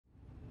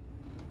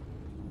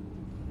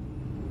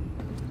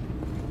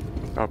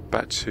Oh,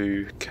 back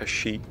to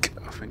Kashyyyk,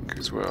 I think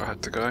is where I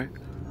had to go.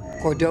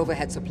 Cordova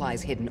had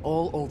supplies hidden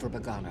all over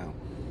BOGANO.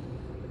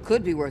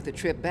 Could be worth a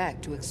trip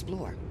back to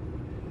explore.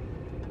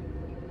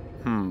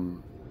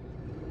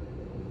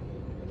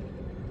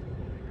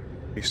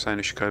 You're saying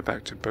I should go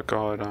back to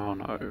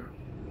BOGANO?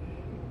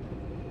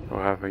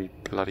 Or however you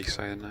bloody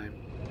say the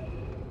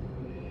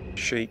name.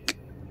 Sheik.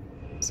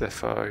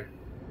 Zepho.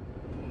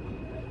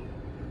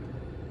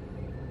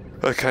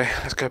 Okay,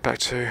 let's go back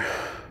to...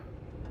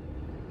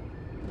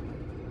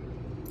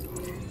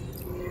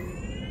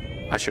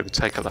 Actually, I could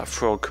take out that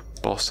frog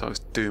boss that was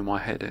doing my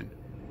head in.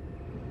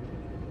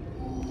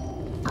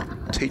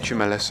 Teach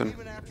him a lesson.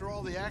 Even after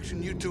all the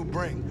action you two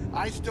bring,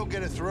 I still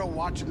get a thrill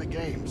watching the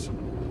games.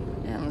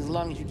 And as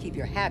long as you keep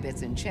your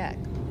habits in check.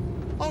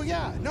 Oh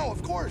yeah, no,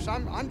 of course.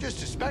 I'm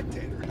just a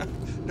spectator.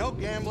 No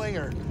gambling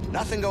or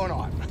nothing going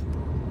on.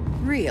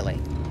 Really?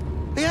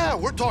 Yeah,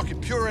 we're talking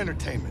pure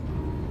entertainment.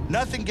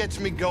 Nothing gets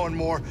me going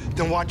more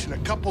than watching a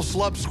couple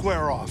slubs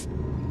square off.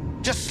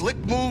 Just slick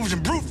moves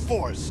and brute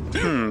force.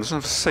 There's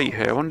another seat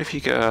here. I wonder if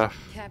you get a...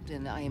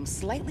 Captain, I am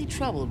slightly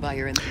troubled by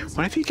your enthusiasm.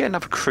 Wonder if you get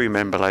another crew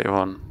member later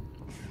on.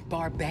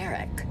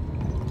 Barbaric.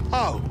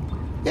 Oh,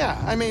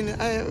 yeah, I mean,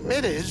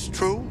 it is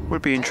true.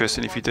 Would be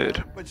interesting if you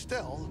did. But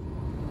still,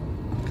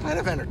 kind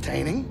of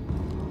entertaining.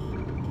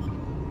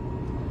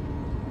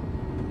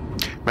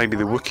 Maybe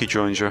the Wookiee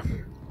joins you.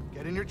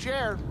 Get in your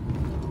chair.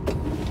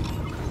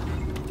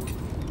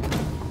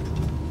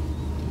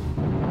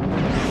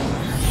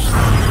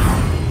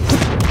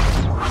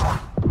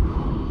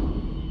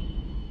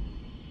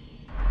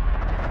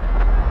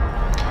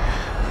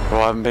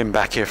 Well, I haven't been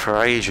back here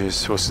for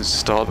ages, or since the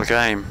start of the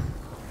game.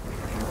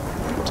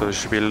 So there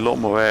should be a lot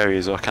more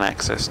areas I can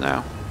access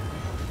now.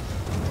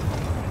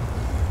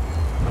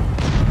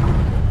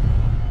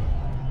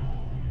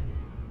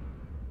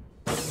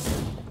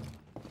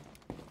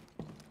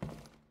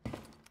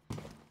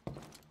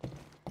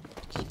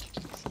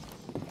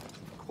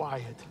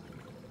 Quiet.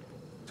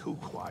 Too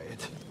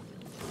quiet.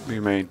 What do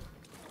you mean?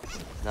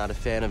 Not a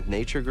fan of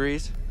nature,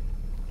 Grease?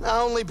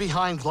 Only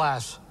behind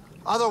glass.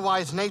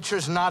 Otherwise,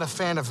 nature's not a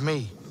fan of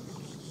me.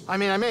 I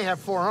mean, I may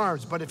have 4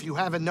 arms, but if you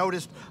haven't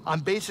noticed,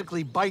 I'm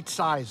basically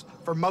bite-sized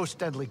for most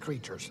deadly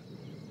creatures.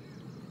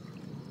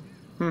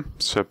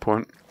 That's a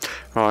point.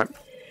 Right.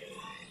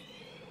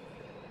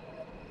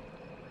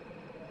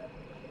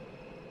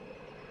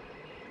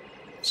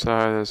 So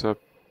there's a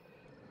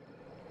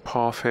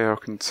path here I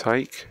can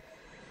take.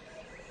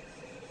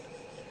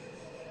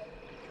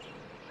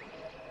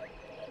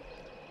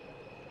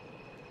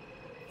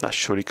 That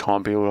surely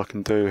can't be all I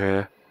can do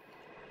here.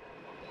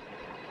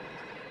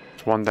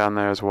 There's one down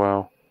there as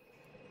well.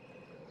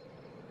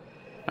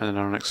 And then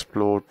an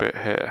unexplored bit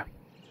here.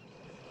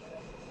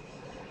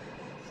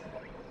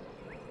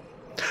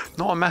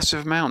 Not a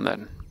massive amount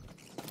then.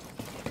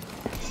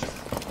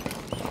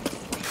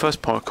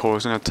 First part of call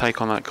is I'm going to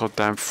take on that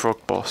goddamn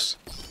frog boss.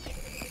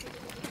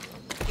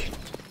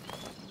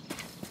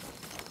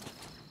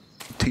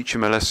 Teach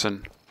him a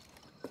lesson.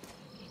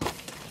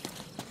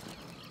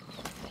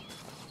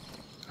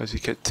 As he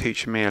kept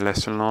teaching me a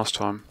lesson last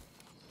time.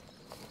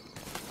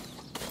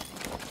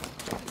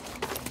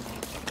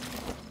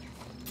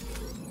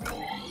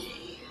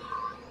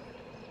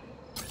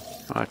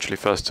 Actually,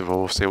 first of all,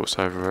 we'll see what's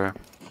over here.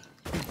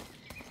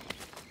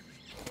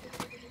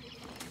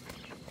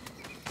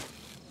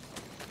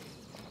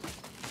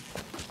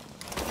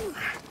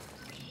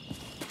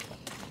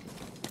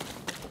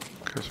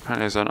 Because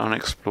apparently there's an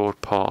unexplored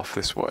path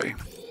this way.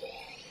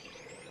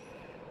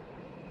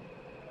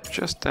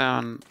 Just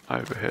down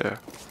over here.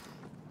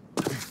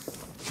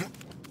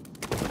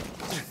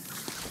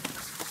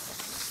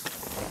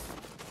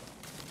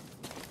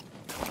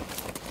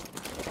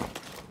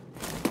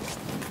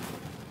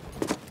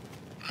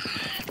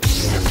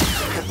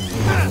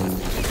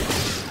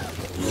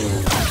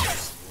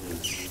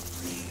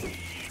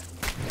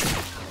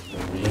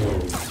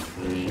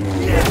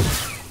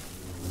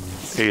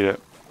 Eat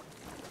it.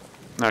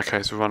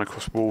 Okay, so run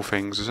across wall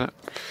things, is it?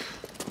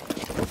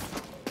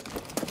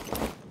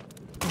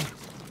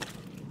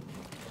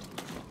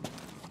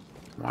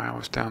 Wow,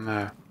 it's down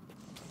there.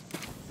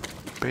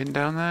 Been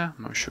down there?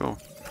 I'm not sure.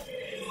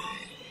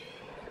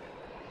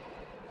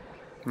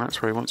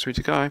 That's where he wants me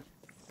to go.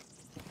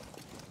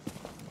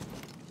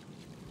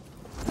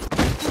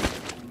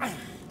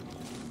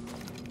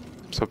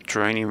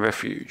 Subterranean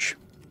refuge.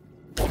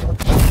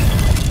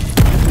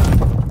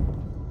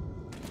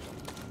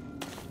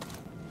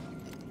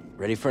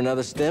 Ready for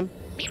another stim?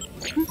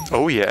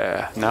 Oh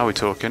yeah, now we're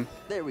talking.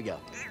 There we go.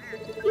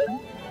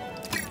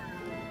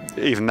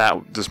 Even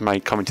that just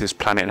made coming to this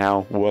planet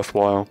now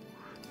worthwhile.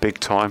 Big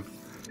time.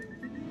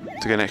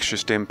 To get an extra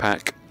stim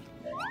pack.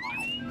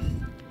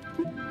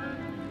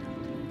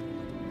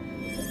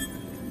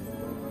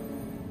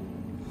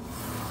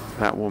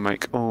 That will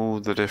make all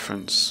the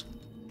difference.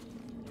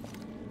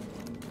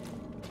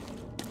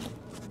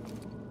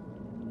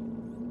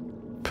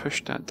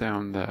 Push that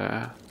down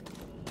there.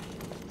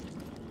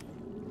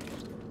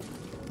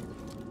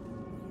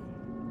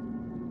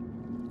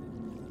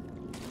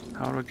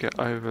 How do I get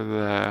over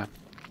there?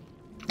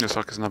 Looks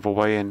like there's another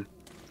way in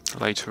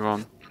later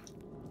on.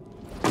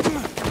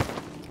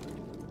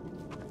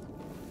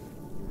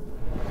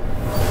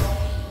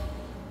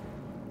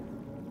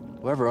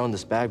 Whoever owned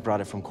this bag brought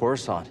it from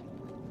Coruscant.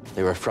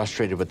 They were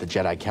frustrated with the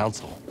Jedi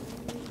Council.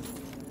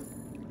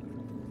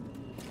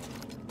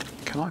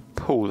 Can I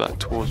pull that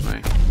towards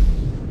me?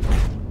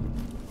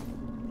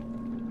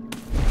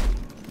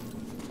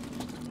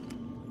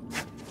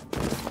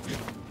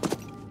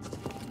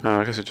 No,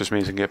 I guess it just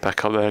means I can get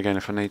back up there again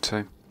if I need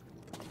to.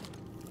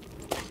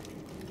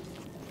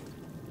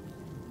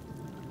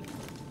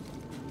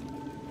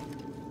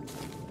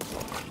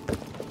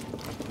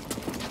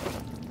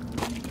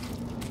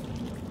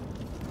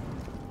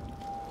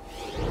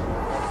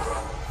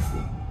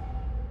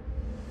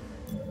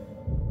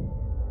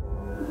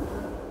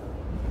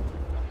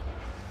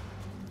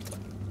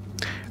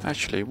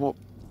 Actually, what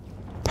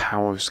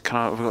powers can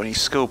I? Have I got any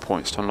skill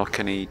points to unlock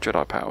any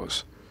Jedi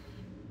powers?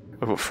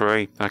 I've got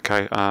 3.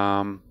 Okay.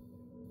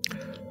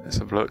 Let's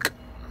have a look.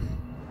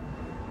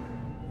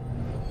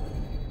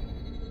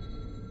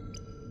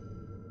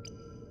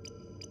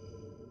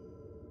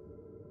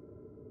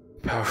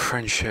 Power of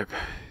friendship.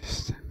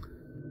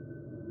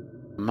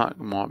 That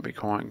might be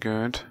quite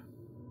good.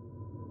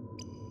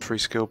 3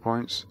 skill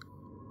points.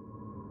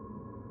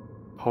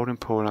 Hold and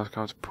pull. Allows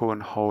guys to pull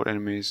and hold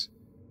enemies.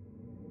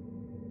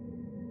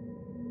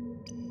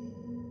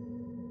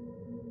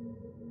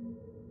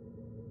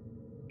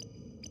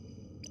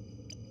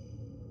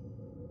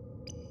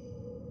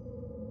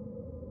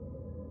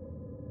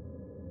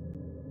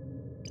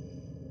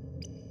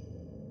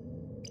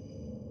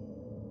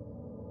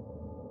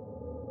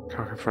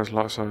 Cocker throws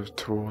lightsabers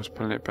towards,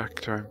 pulling it back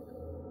to him.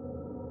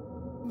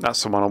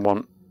 That's the one I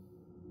want.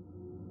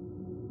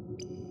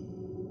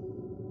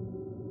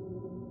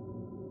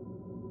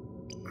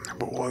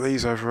 But what are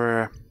these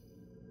over here?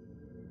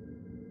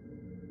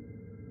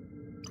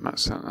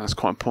 That's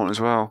quite important as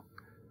well.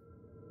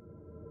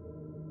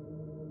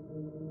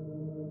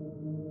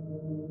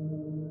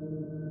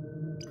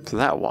 So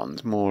that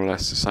one's more or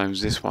less the same as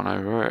this one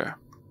over here.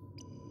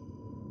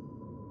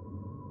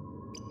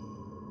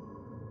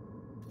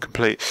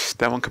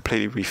 That one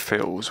completely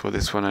refills, while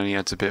this one only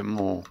adds a bit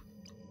more.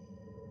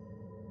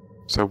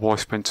 So why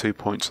spend 2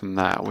 points on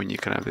that when you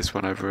can have this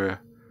one over here?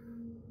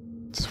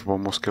 Just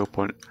 1 more skill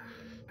point.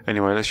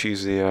 Anyway, let's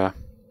use the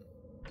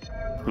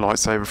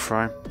lightsaber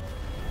throw.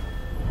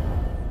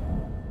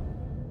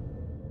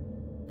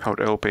 Hold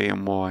LB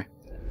and Y.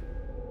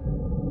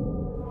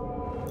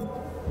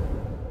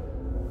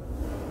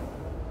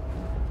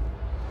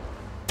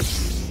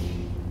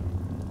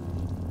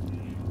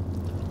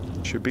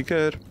 Should be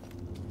good.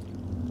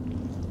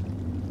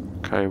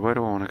 Okay, where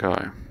do I want to go?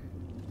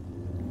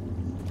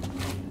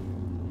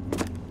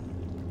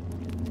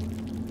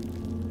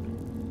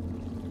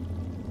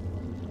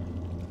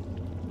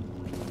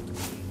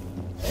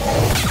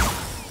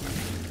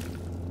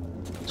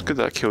 It's good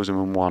that it kills him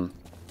in 1.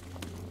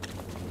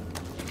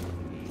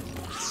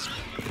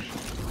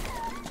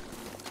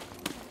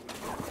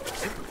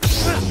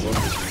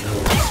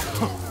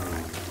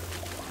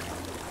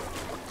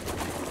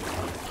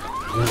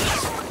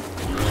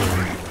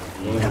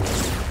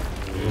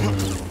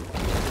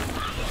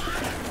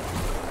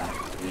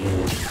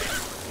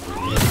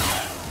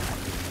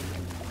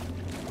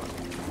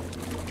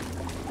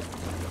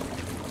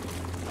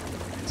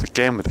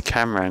 Again with the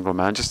camera angle,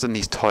 man, just in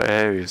these tight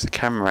areas, the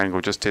camera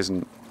angle just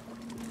isn't,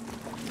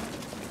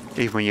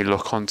 even when you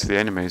look onto the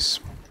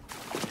enemies.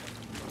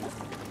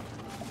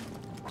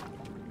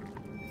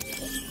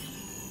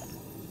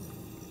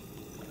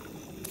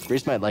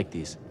 Reese might like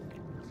these.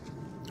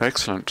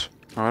 Excellent.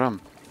 Right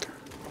on.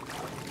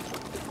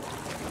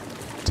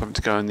 Time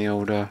to go in the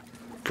old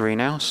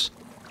greenhouse.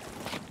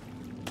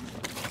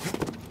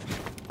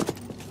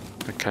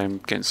 Okay, I'm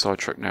getting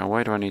sidetracked now.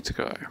 Where do I need to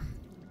go?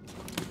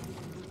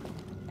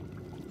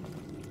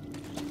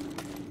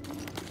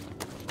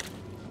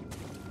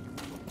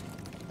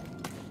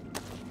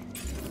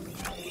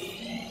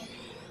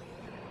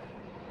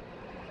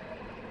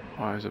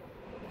 Oh, there's a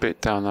bit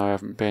down there I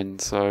haven't been,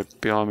 so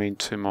behind me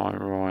to my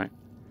right.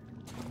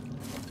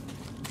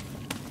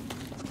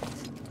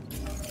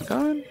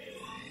 Going?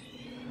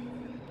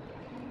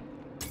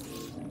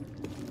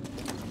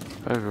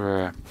 Over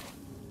here.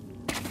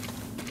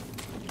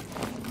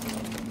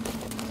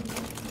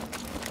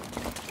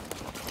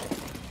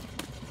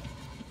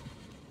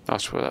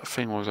 That's where that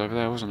thing was over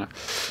there, wasn't it?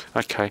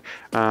 Okay.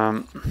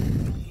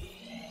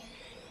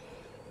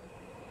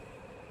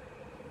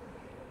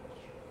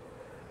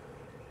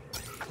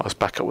 Let's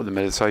back up where the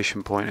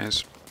meditation point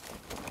is.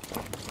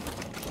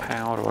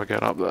 How do I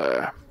get up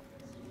there?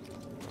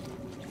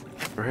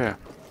 Over here.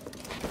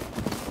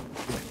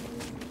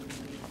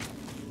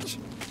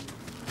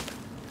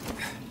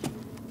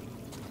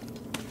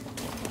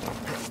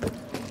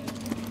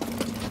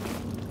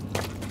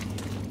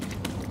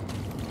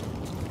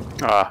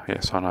 Ah,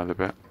 yes, I know the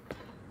bit.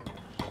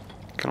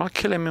 Can I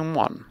kill him in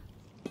 1?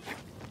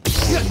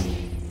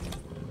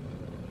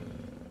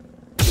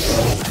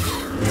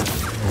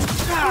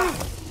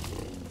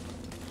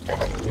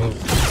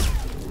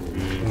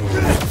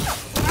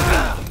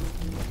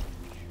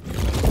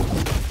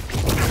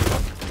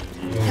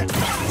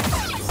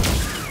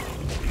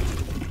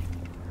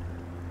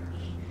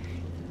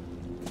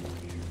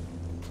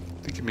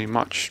 Didn't give me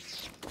much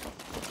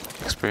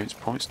experience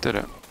points, did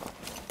it?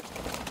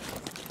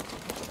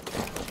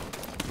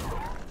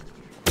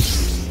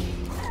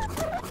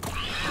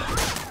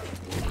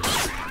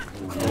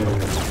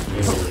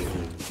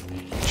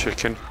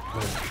 Chicken.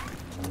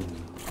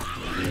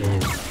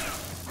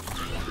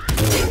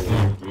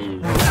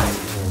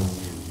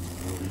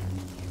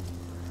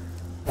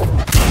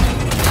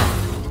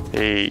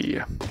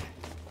 Hey.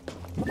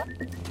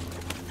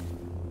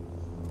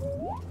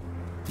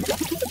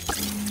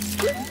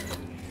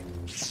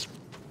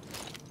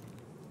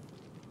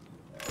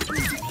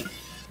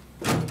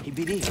 Hey,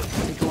 BD,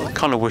 take a look. I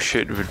kind of wish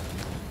it would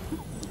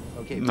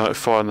Okay,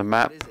 notify on the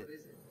map what is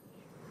it?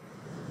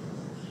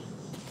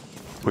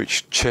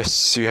 which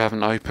chests you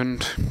haven't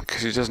opened,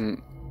 because it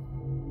doesn't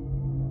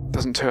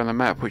tell you on the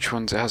map which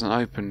ones it hasn't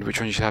opened,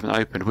 which ones you haven't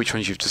opened, which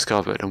ones you've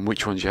discovered, and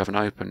which ones you haven't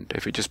opened.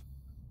 If it just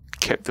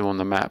kept them on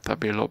the map, that'd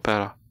be a lot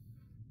better.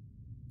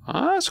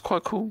 Ah, that's quite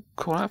a cool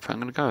outfit. I'm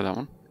gonna go with that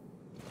one.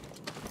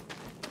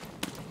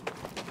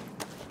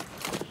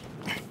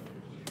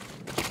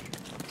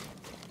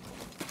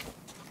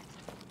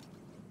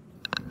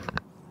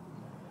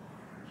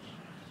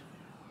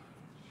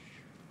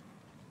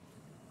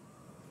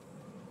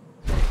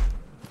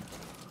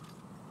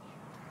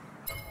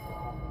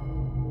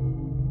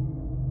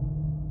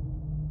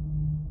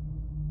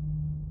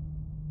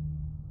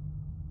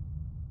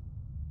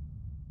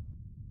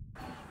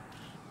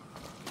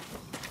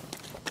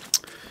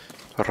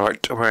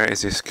 Right, where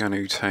is this going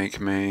to take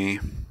me?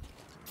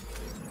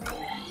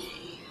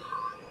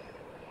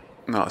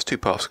 No, it's two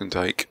paths can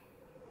take.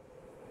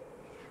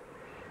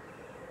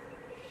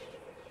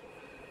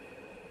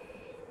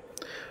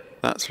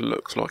 That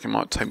looks like it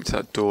might take me to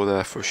that door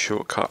there for a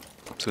shortcut.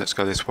 So let's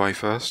go this way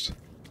first.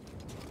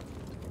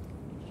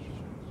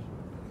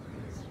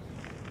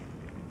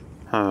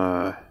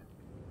 I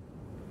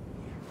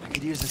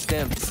could use a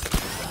stem.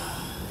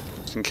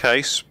 Just in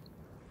case.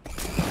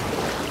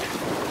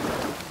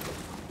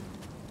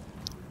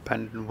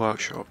 Abandoned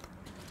workshop.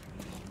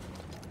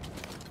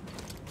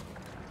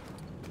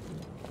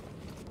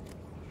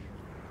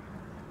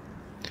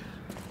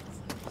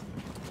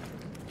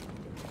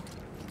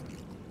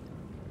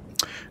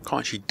 Can't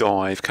actually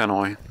dive, can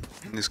I,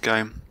 in this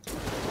game?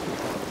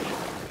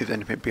 Is there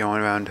anything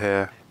behind around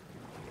here?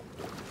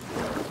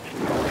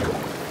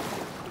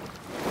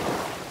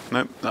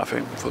 Nope,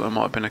 nothing. Thought there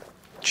might have been a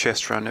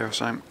chest around there or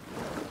something.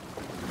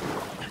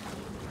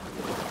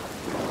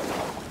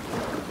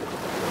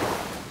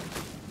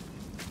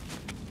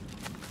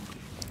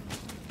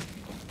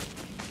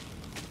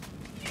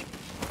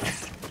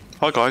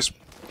 Hi guys.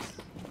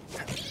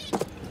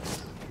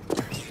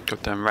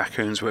 Goddamn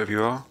raccoons, whatever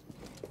you are.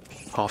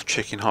 Half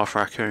chicken, half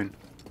raccoon.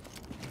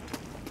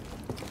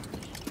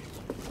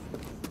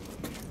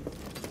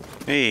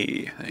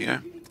 Hey, there you go.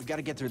 We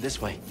gotta get through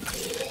this way.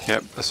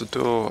 Yep, that's the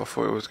door I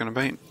thought it was going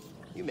to be.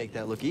 You make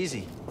that look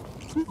easy.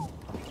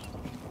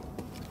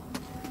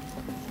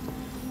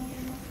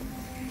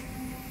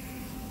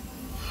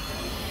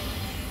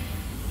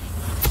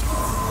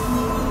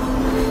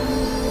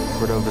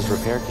 Cordova's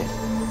repair kit.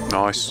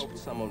 Nice. Hoped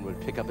someone would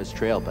pick up his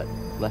trail, but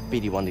left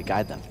BD one to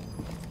guide them.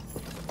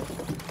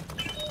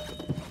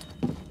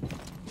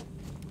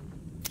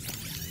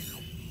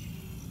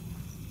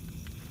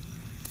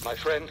 My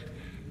friend,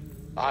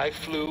 I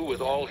flew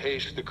with all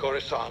haste to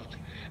Coruscant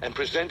and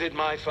presented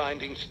my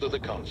findings to the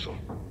Council.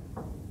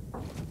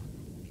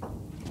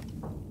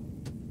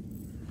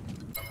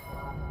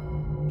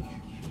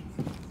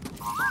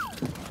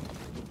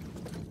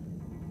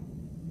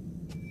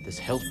 This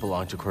hilt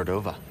belonged to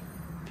Cordova.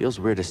 Feels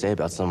weird to say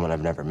about someone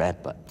I've never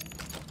met, but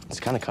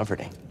it's kind of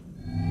comforting.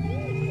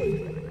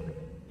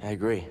 I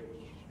agree.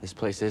 This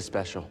place is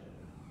special.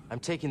 I'm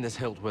taking this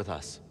hilt with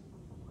us.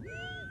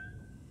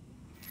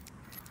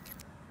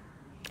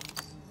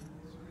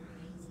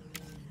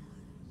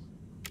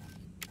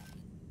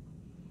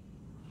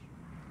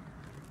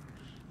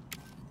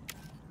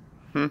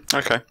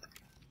 Okay.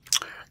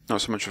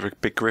 Not so much of a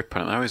big grip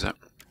on it though, is it?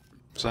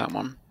 It's that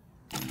one.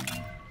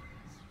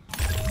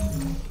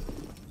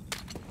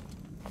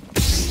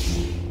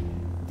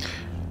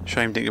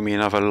 Shame didn't give me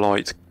another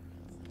lightsaber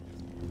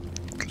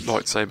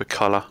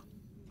colour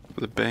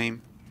for the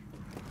beam.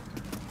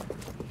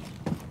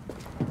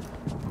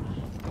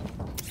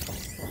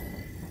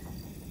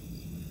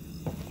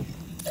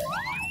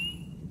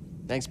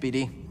 Thanks,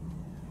 BD.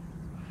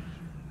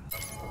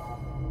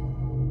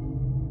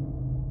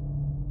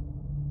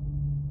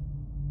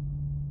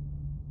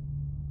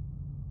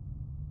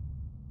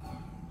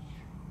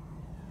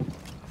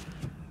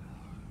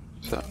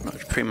 So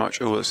that's pretty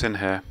much all that's in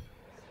here.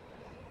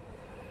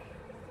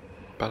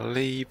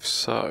 Believe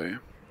so.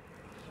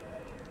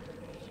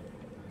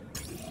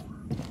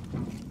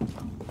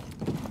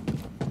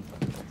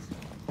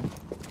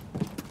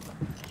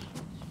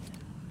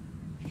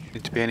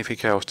 Need to be anything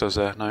else, does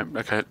there? No.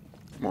 Okay.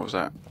 What was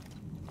that?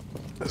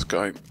 Let's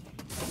go.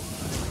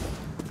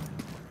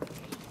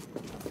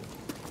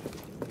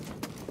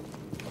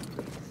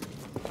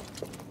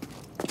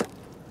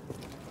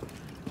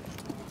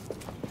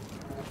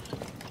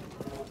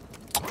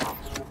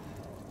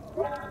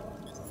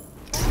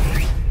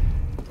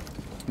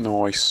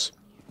 Nice.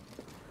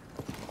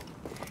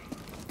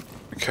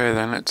 Okay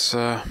then, let's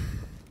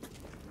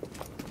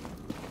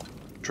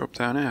drop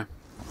down here.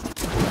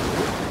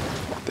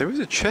 There is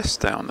a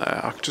chest down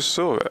there, I just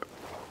saw it.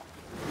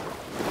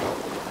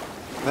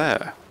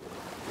 There.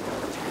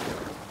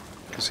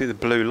 You can see the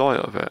blue light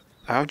of it.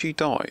 How do you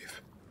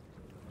dive?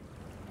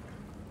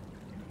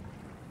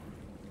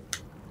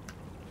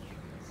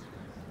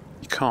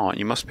 You can't,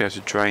 you must be able to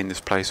drain this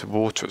place of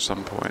water at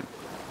some point.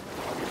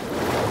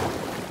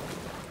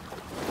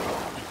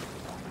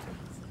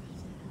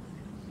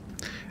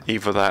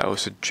 Either that or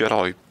it's a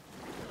Jedi.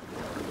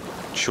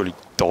 Surely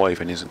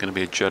diving isn't going to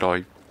be a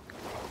Jedi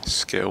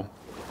skill.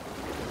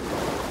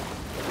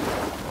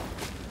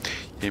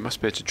 Yeah, you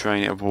must be able to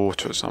drain it of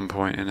water at some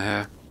point in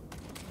here.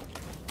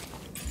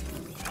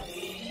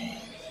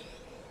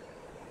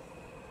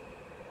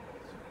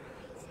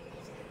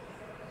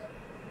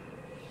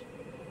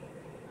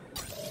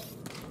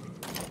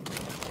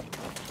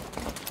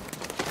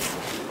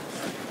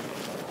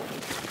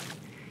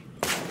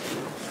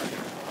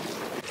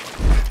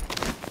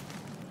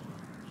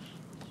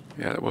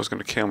 Yeah, that was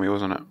going to kill me,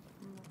 wasn't it?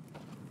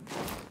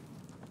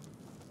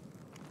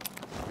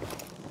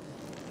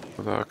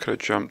 Although I could have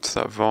jumped to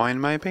that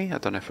vine, maybe? I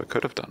don't know if I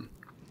could have done.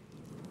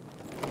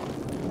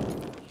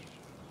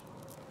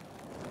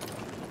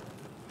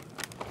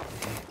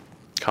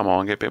 Come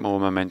on, get a bit more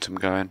momentum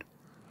going.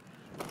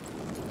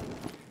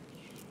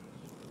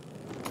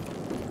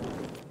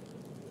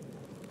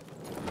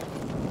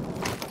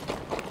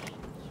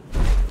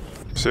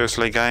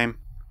 Seriously, game?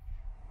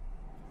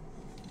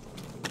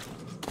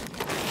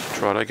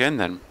 Try it again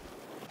then.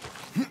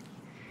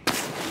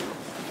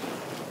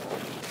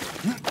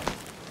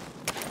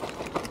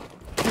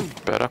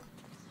 Better.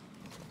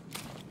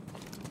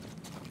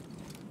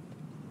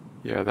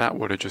 Yeah, that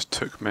would have just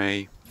took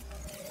me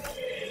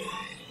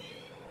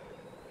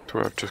to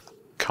where I've just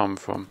come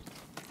from.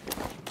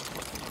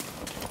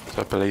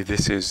 So I believe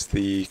this is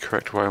the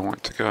correct way I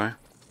want to go.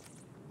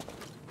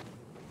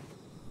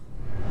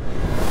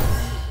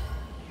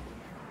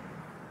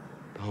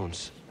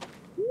 Bones.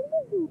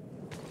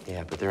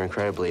 Yeah, but they're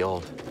incredibly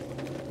old.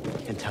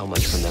 Can't tell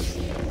much from them.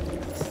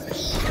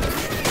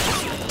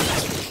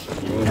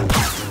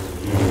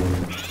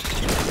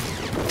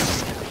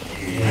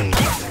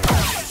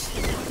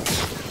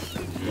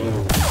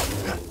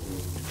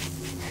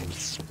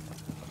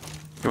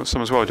 You want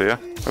some as well, do you?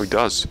 Oh, he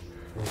does.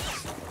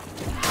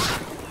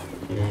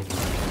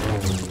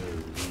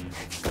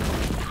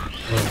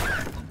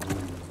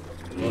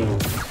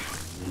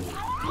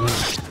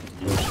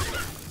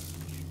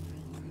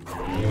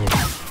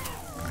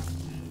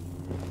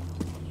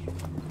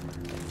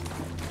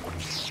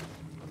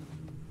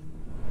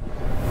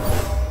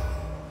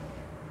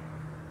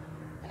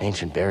 An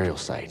ancient burial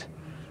site.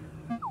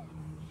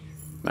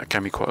 That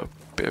gave me quite a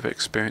bit of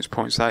experience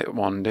points, that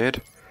one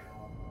did.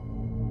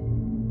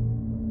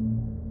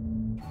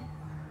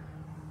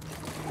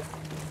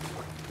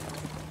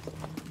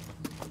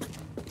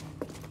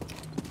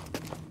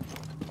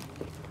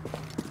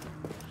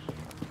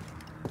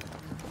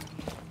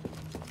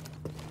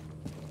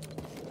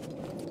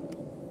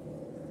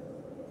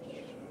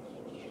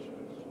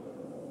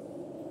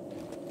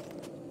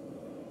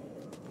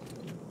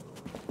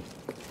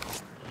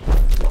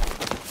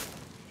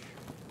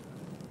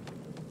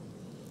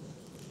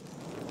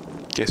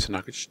 Guessing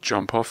I could just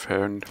jump off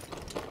here and...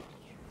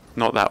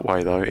 Not that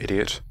way though,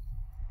 idiot.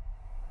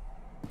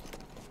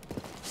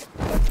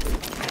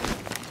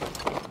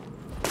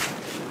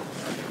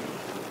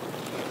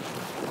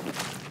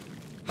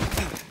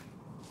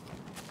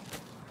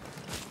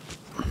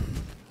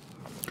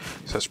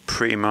 So that's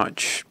pretty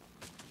much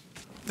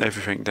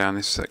everything down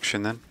this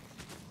section then.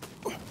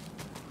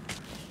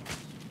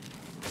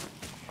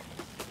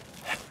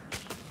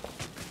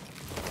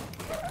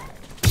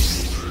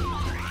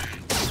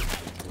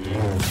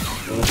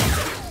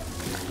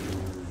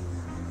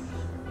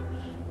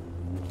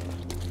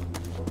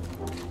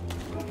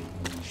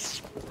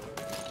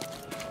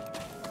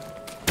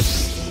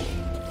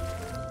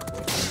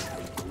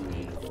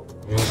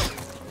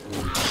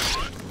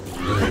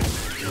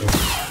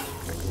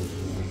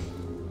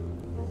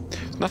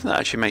 Nothing that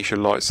actually makes your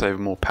lightsaber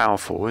more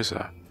powerful, is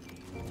there?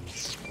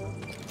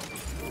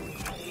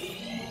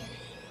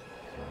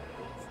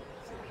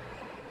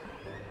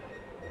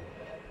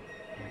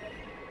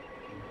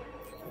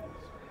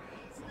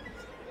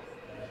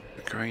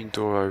 The green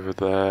door over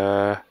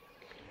there.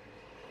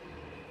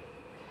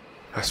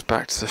 That's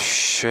back to the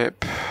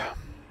ship.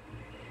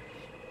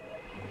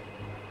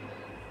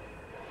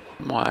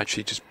 Might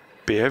actually just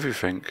be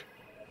everything.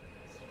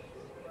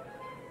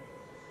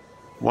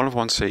 One of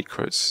one's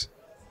secrets.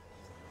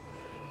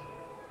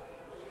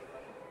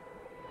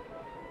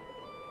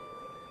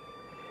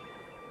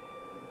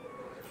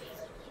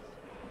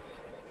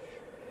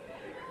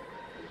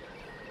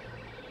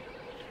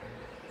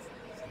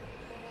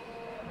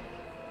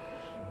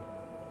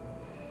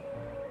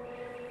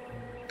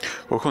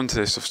 Well, according to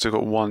this, I've still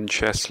got one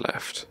chest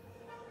left.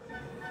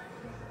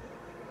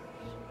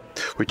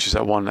 Which is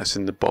that one that's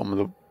in the bottom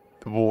of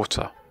the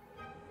water.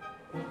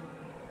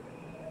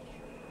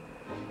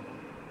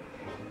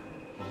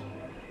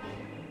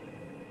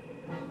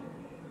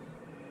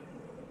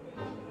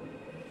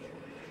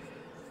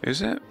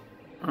 Is it?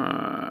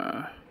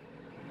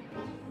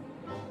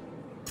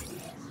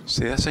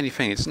 See, that's the only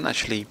thing. It doesn't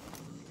actually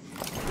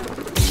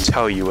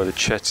tell you where the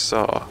chests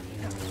are.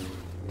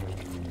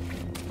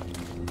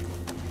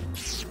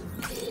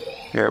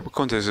 Yeah, but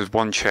according to this, there's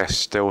one chest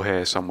still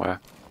here somewhere.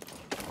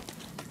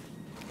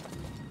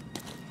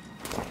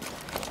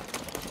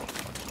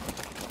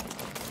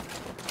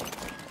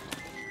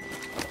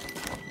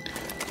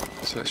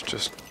 So let's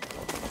just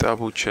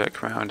double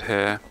check around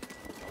here.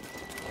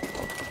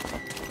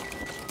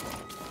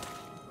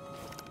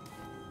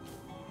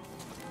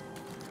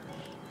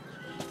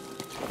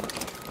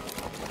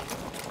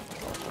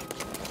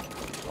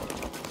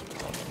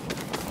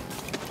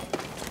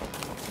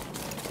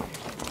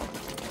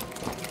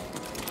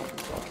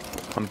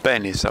 I'm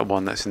betting it's that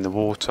one that's in the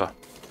water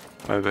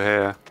over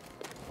here.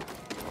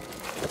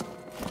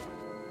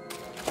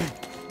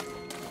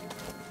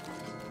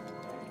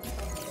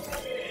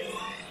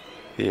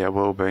 Yeah, it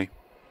will be.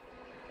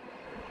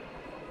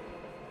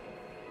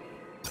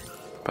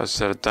 But as I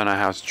said, I don't know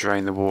how to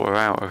drain the water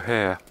out of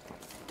here.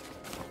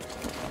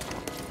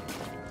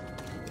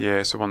 Yeah,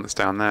 it's the one that's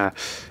down there.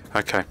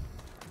 Okay.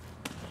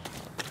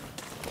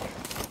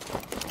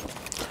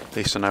 At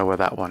least I know where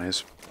that one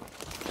is.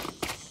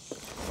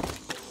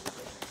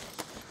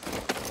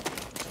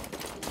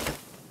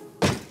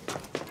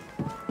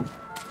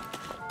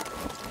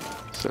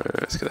 So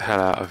let's get the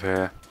hell out of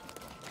here.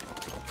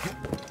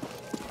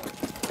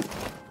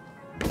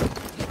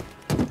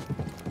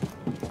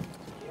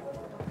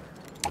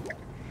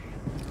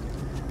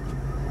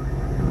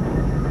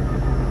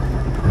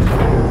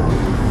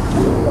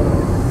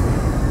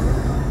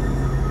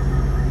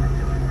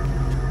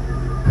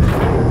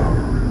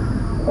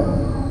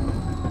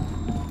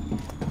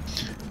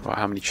 Right,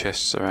 how many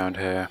chests around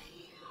here?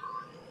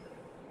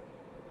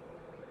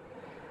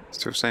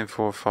 Still saying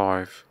 4 or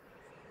 5.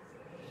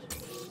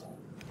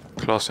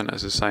 Classing it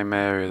as the same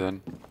area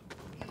then.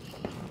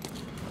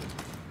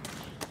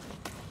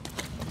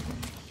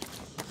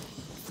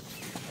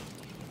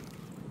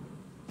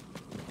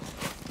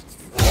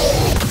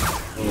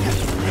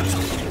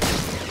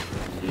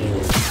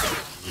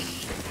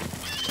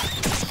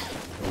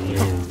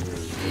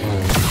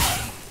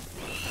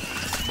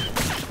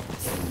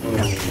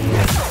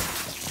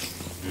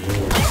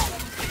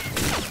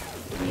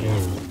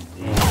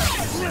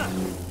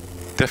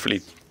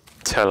 Definitely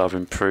tell I've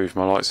improved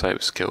my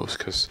lightsaber skills,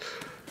 because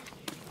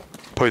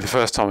probably the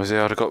first time I was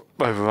here I'd have got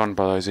overrun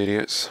by those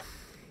idiots.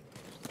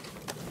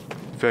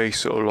 Very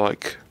sort of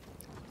like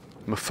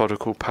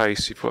methodical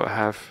pace you've got to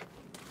have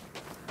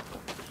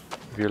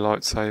with your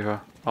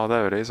lightsaber. Oh,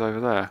 there it is over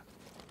there.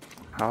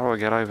 How do I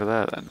get over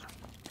there then?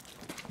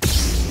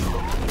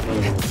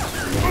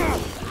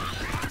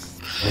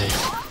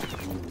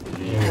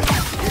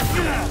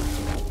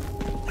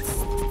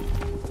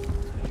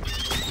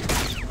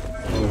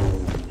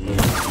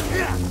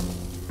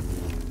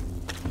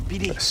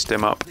 BD.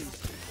 Stim up.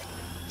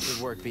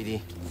 Good work, BD.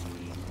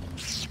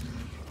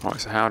 Right,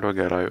 so how do I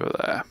get over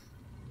there?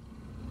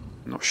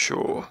 Not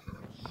sure.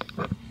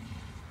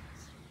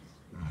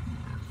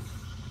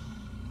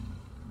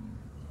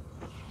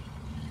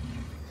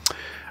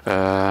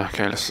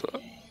 Okay, let's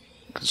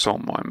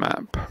consult my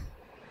map.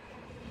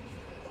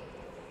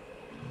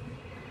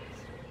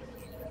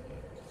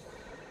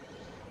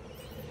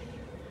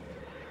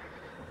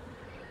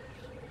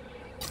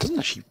 It doesn't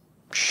actually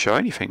show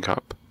anything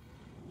up.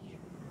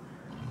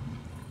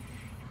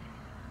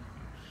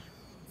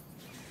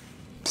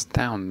 It's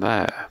down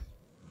there.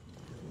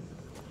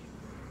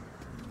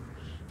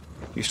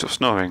 You stop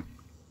snoring.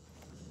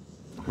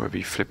 Wherever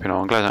you flipping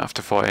on. I'm glad I don't have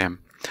to fight him.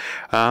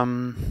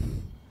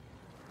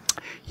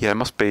 Yeah, it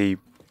must be.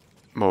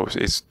 Well,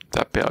 it's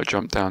that bit I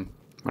jumped down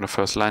when I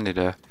first landed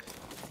there.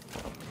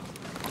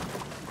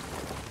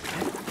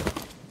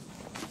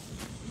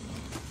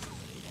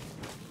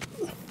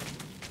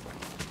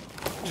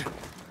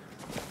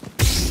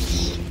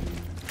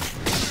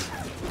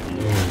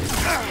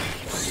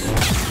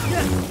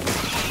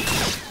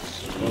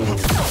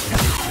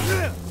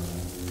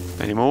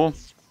 Any more?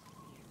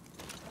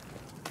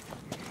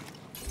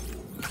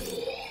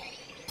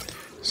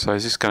 So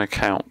is this going to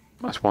count?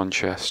 That's one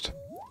chest.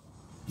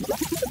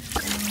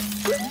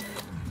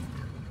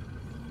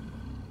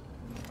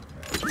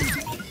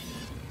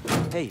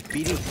 Hey,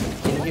 BD,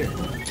 in here.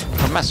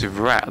 A massive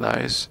rat,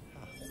 that is.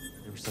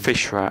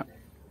 Fish rat.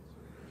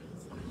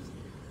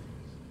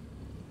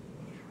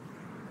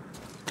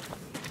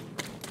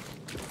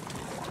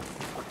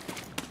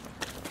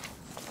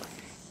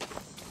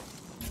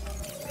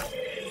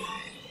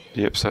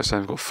 Yep, so it's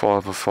only got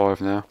 5 of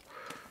 5 now.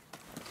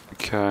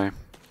 Okay.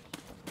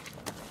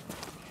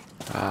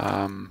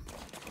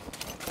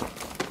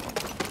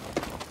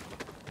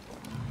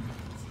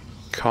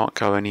 Can't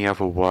go any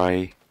other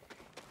way.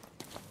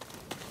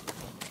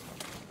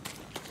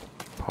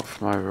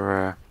 from over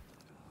there.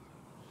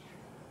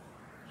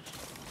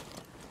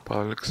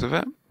 By the looks of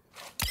it.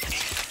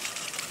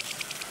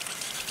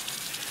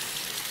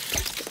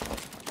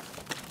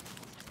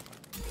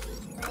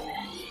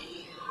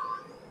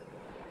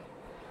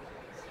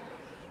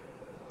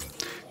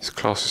 This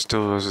class is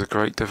still as a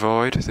great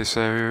divide, this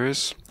area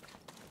is.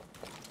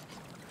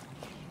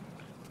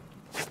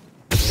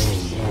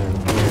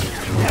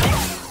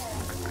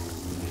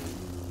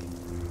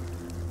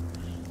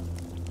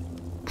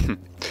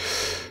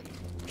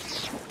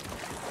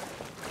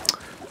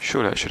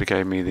 Sure, that should have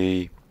gave me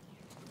the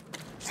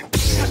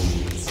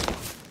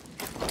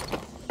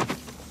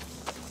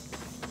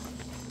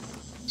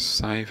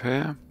save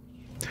here.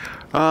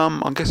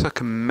 I guess I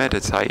can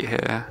meditate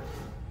here.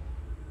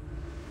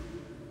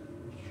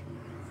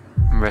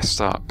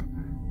 Rest up.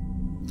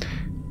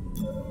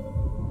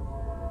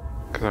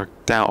 Because I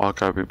doubt I'll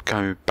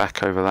go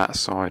back over that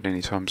side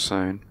anytime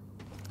soon.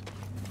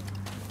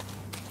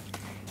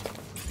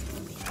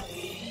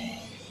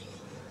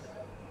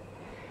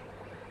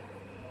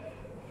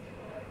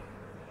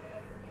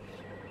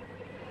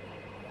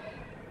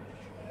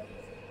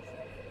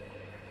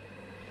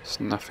 There's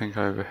nothing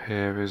over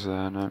here, is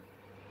there? No.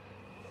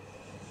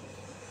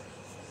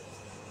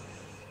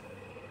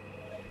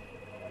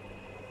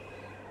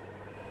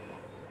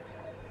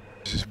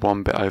 There's just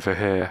one bit over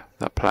here,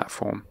 that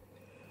platform.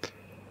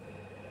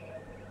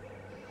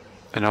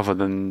 And other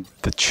than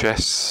the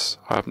chests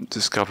I haven't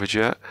discovered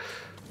yet,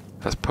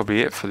 that's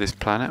probably it for this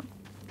planet.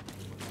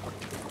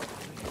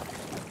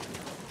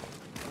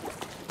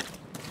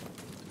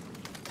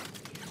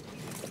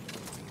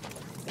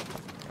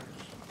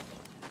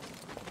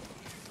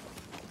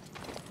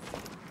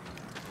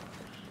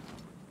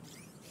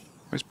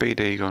 Where's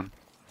BD gone?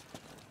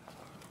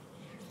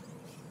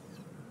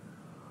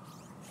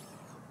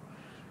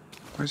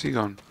 Where's he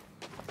gone?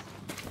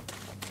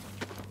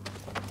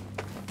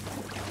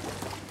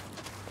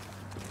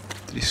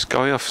 Did he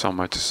sky off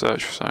somewhere to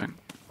search for something?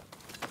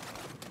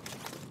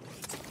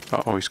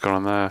 Oh, he's gone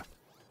on there.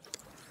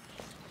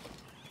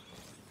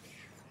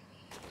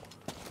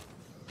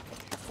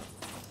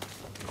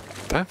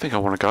 I don't think I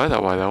want to go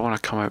that way though. I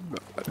want to come out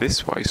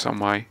this way some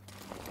way.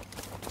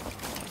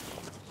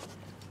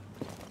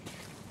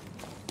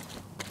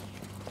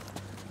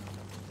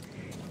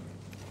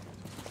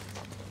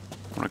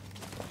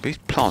 These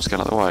plants get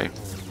out of the way.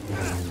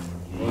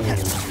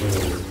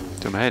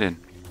 Do my head in.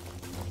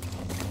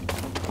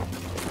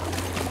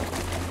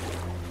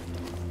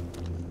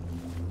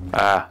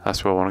 Ah,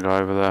 that's where I want to go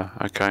over there.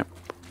 Okay.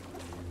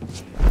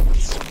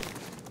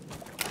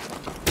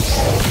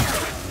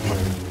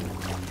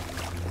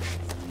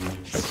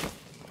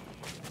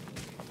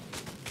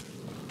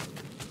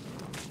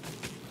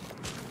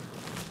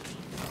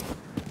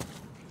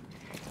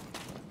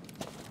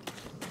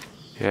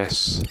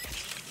 Yes.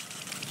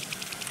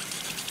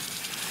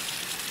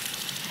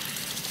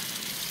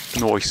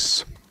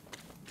 Nice.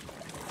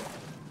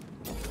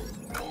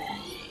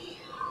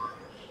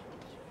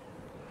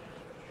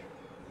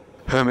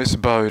 Hermit's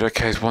abode.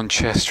 Okay, there's one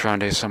chest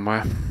around here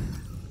somewhere.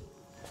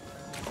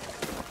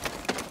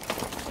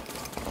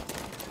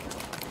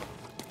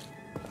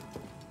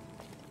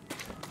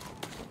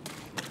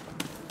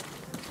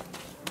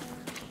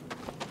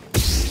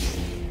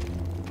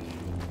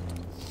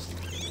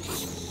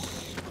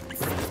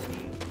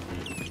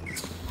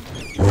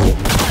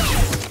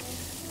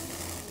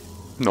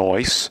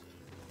 Nice.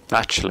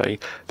 Actually,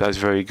 that's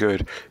very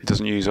good. It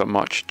doesn't use up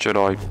much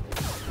Jedi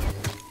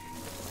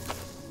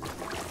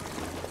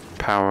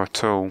power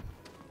at all.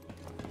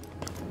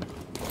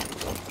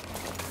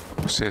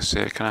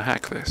 See, can I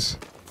hack this?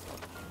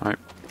 Nope.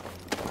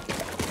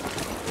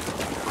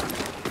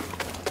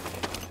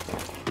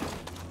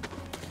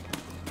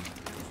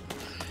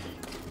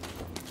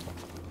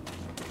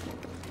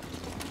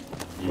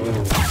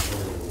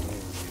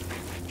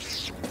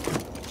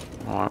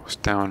 Alright, what's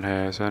down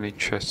here? Is there any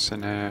chests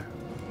in here?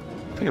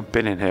 I think I've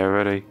been in here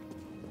already.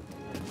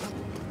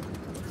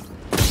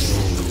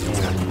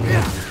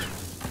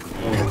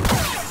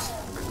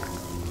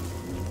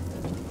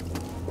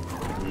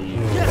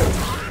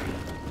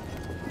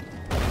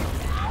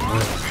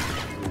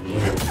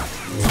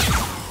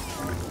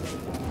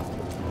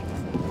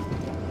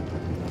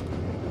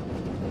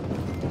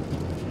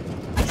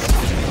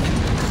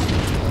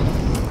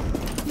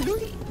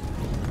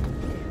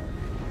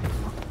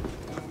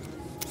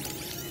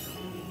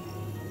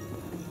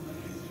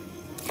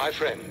 My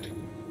friend,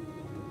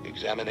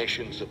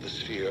 examinations of the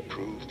sphere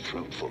proved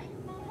fruitful.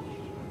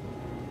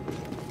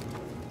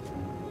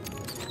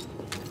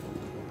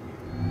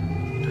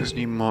 There's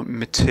any more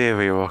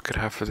material I could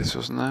have for this,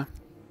 wasn't there?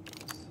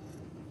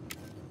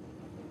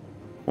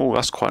 Oh,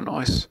 that's quite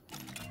nice.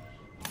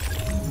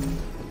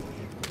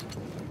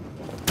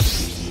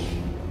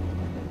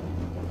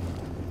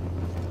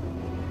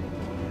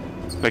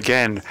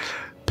 Again,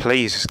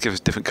 please just give us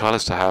different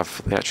colours to have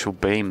for the actual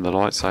beam, the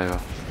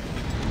lightsaber.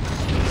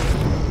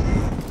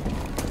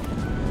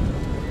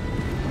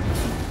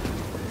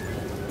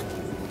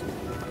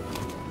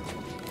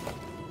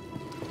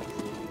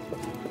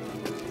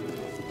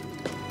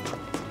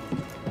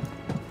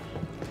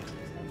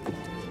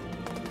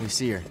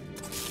 Lucier,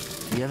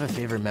 do you have a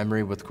favorite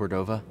memory with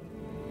Cordova?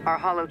 Our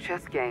hollow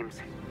chess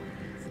games.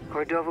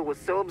 Cordova was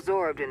so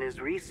absorbed in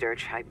his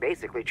research, I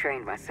basically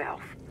trained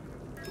myself.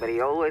 But he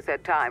always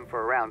had time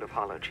for a round of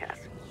hollow chess.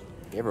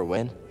 You ever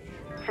win?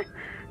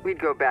 We'd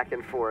go back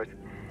and forth.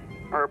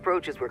 Our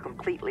approaches were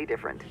completely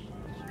different.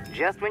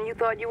 Just when you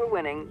thought you were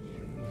winning,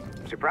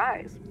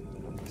 surprise.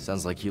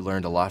 Sounds like you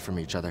learned a lot from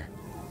each other.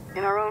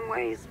 In our own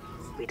ways,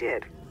 we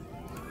did.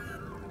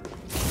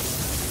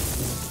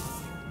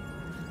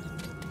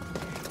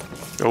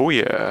 Oh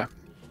yeah.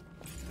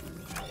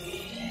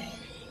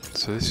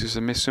 So this is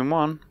the missing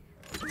one.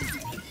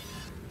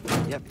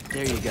 Yep,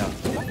 there you go.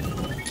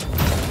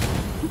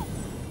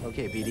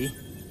 Okay,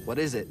 BD, what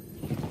is it?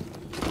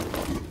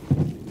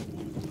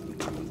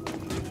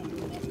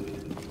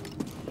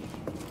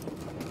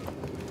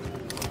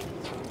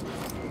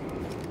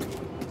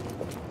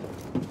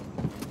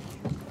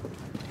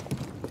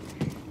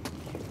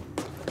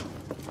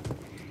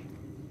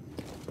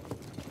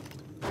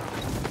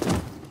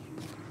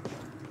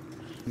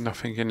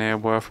 Nothing in here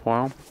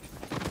worthwhile.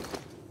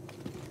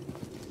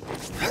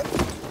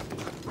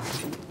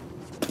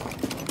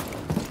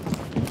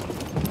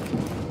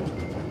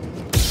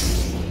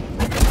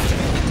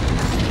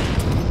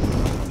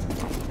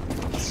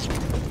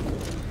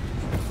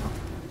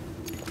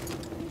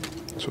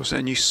 So was it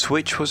a new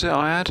switch, was it,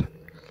 I had?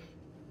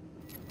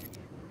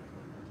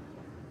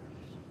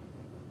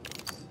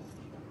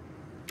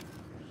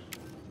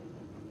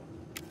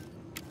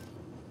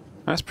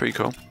 That's pretty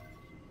cool.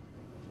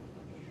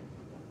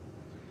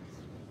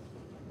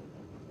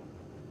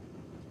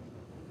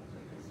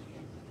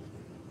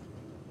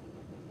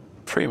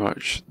 Pretty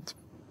much,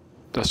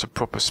 that's a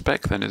proper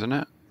spec then, isn't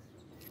it?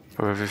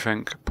 For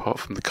everything, apart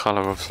from the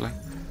colour, obviously.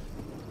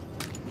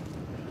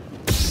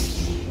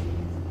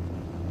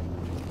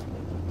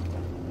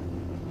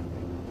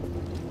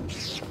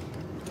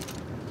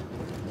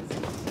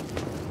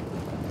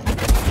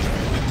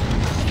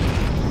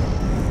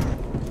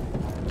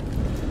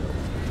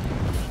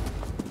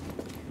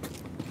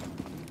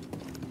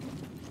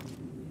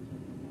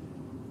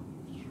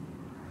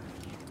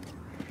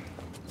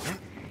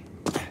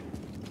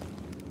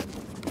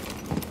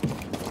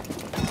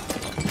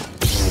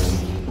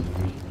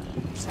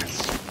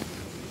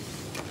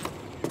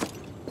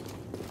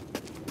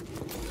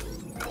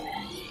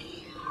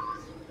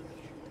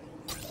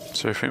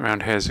 So everything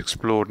around here is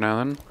explored now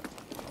then.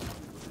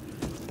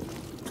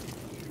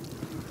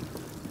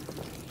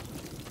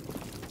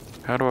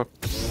 How do I...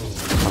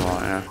 Oh,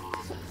 yeah.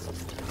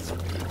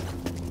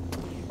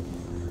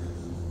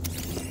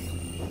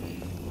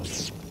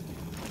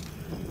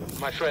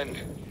 My friend,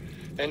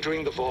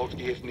 entering the vault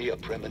gave me a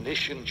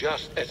premonition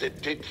just as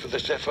it did for the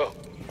Zephyr.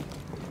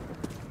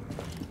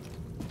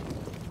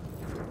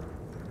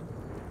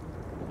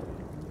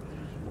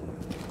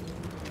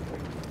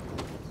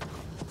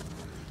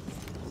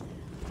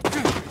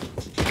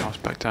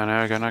 Down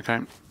there again, okay.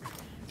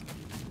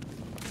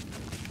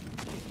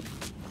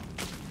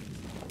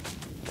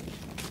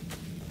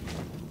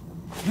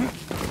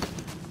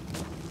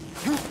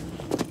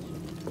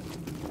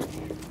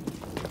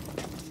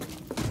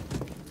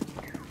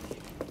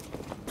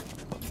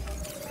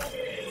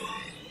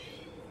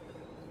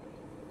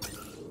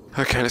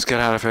 Okay, let's get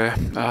out of here.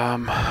 Where do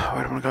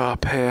I want to go?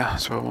 Up here,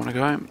 that's where I want to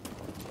go.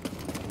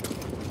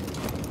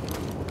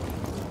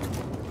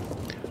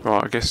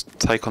 Right, I guess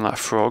take on that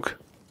frog.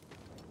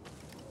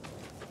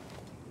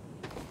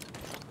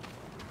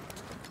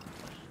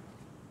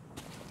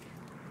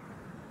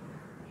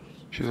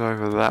 She's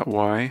over that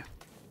way.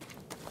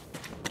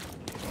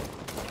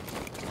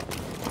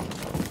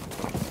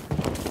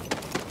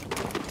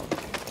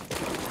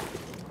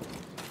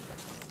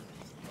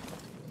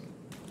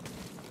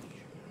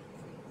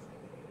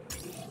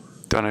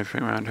 Done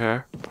everything around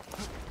here.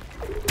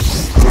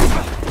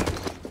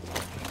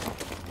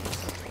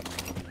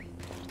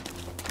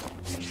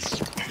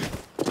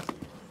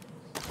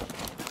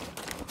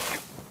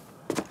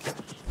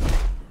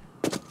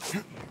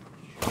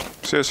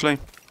 Seriously?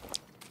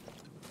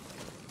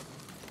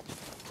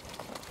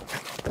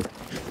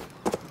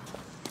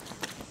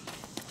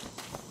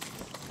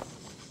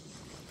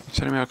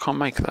 Telling me I can't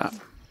make that?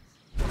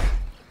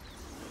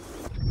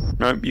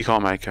 Nope, you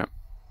can't make it.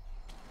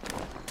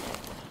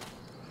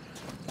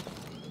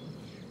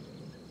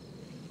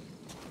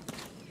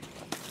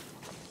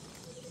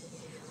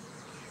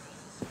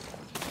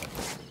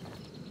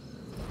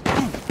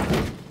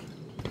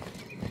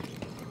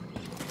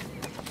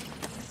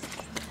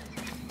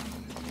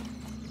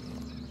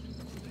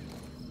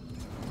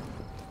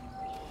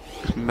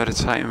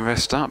 Meditate and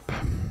rest up.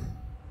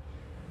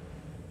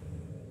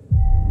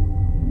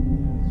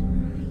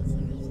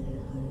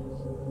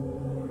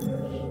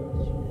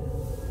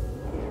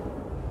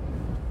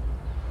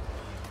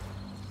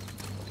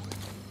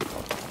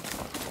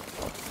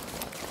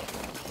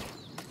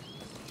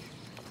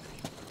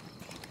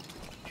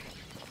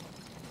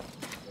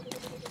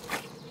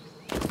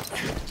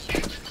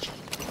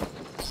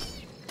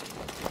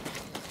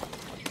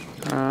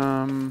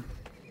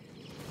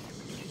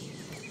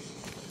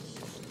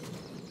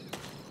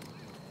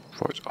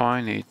 Right,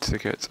 I need to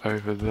get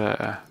over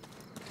there.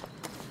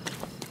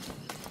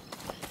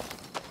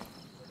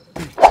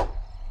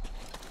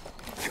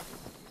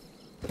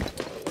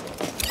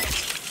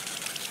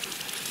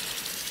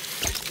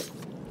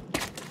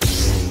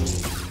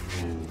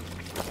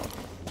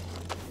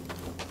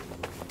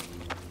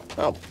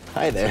 Oh,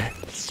 hi there.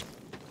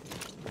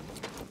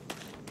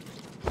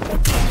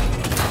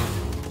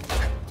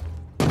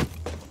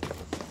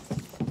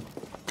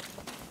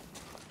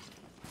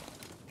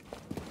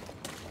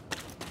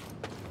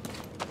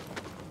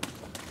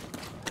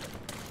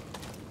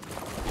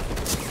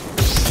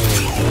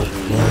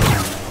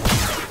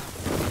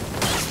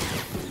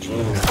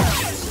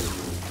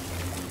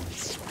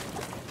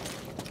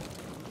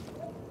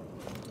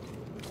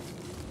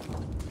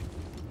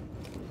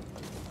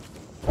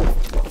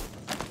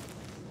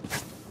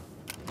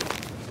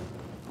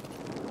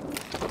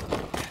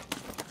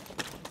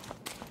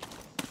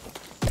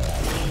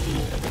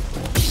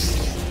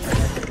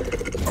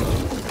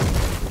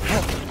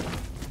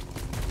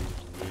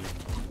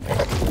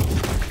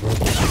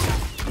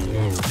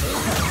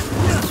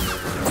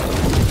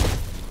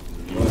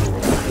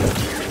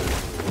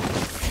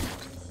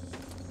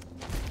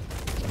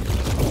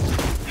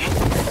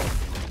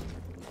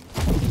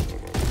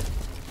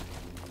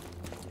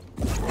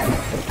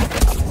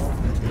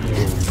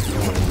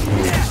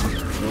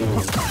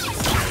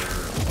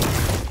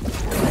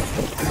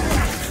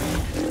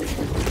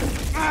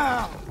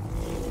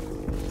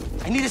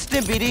 I need a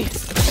stim, BD.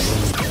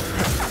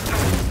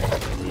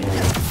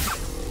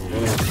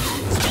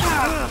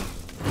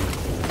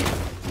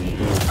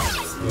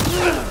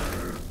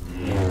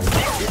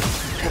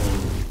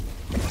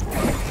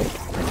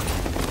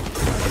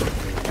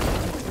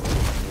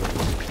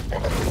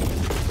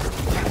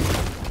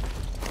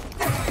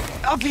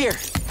 Up here.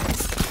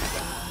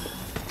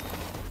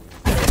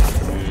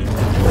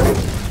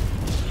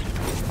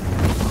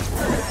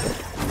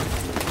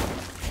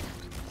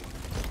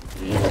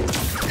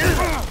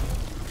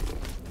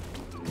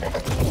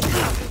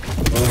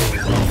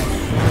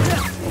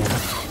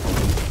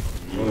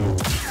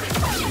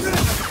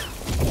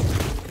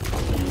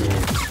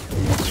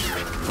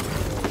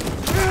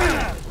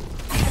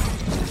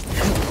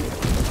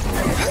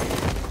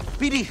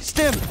 BD,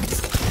 stim!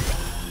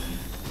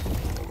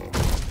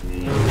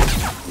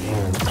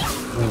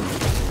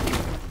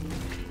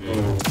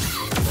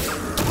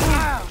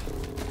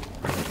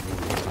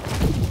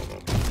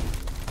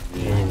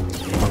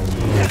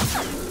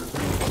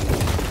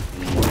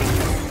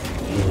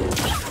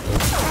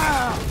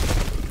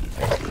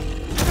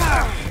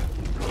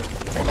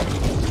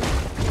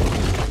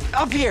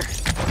 Up here!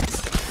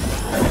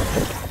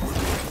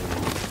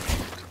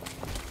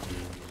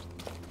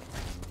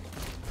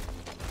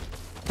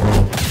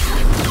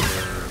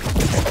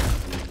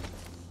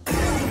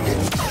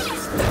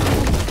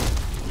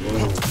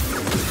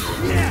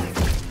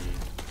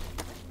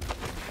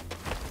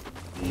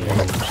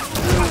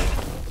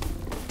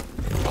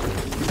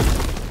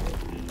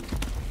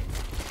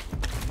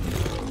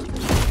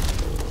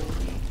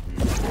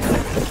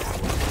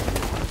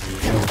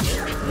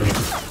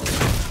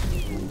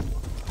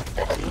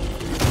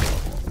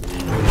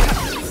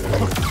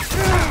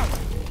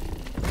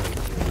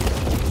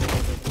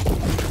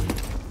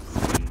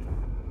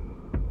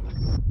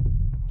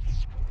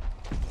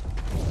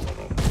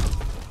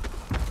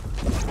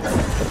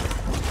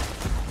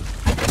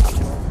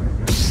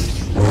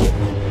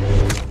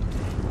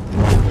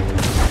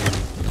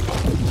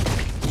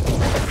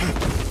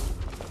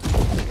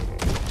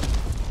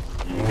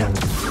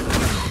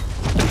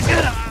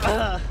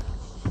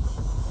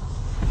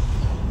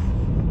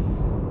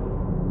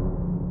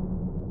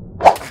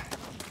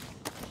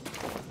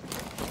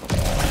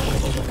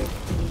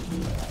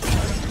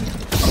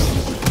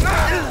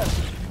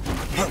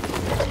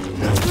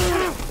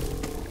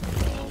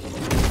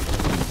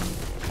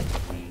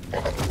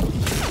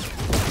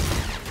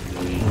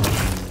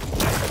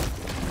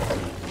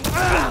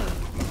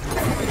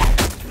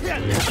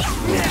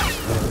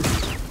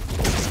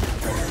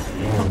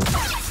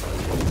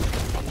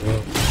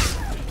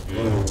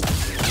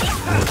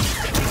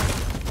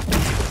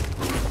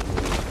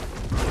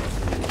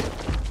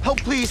 Help,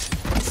 please!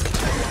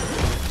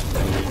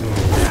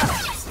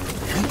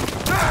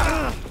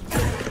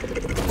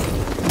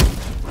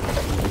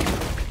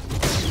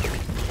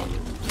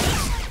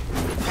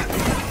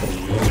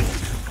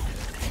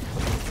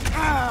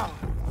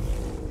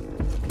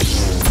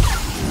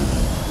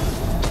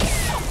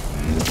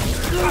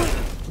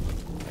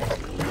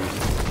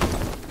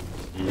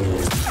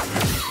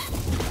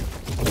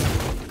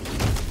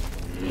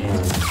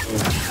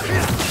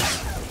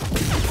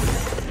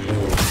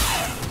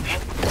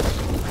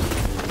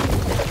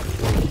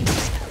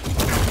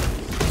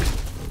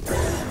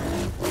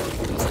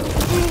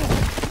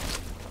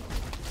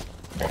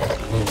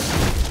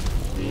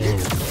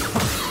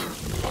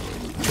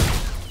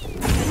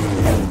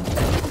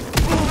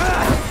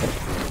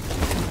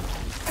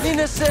 Need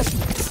assist!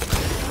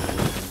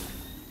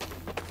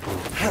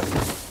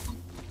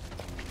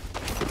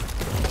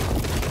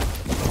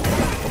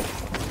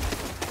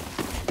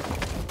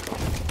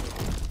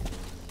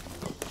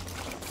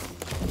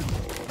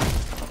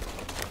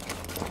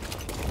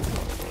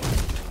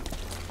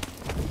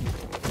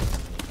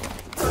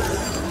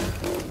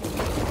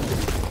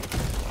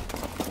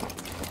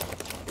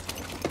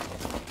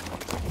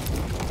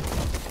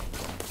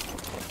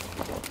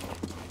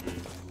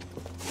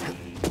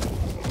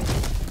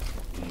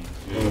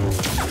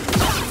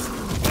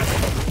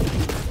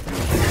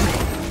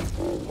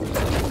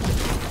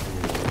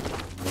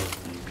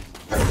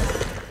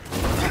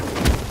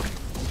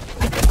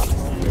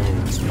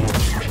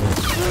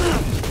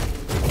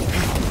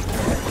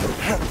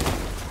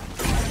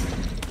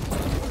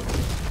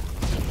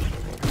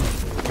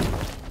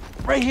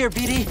 Right here,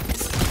 BD.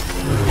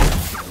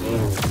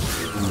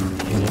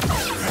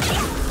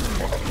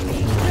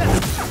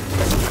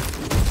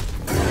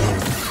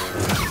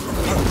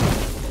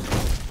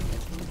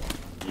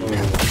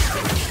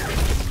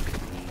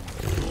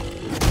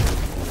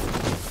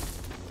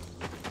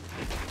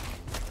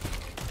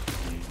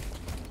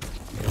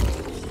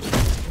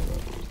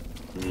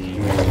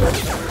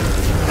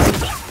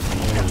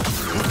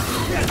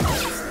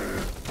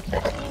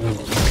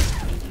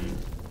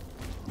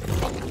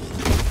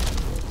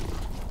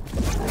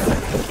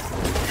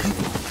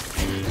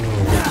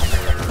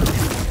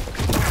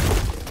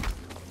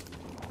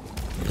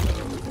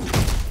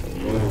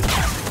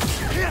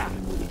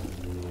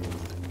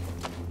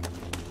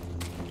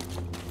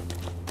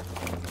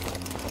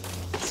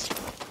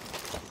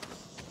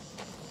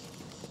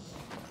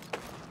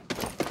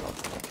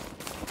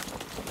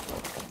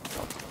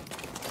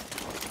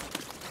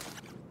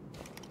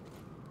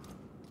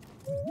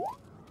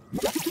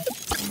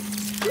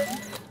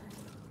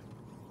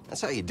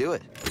 That's how you do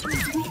it.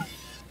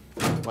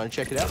 Want to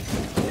check it out?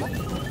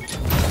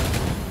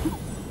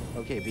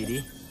 Okay,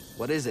 BD.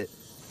 What is it?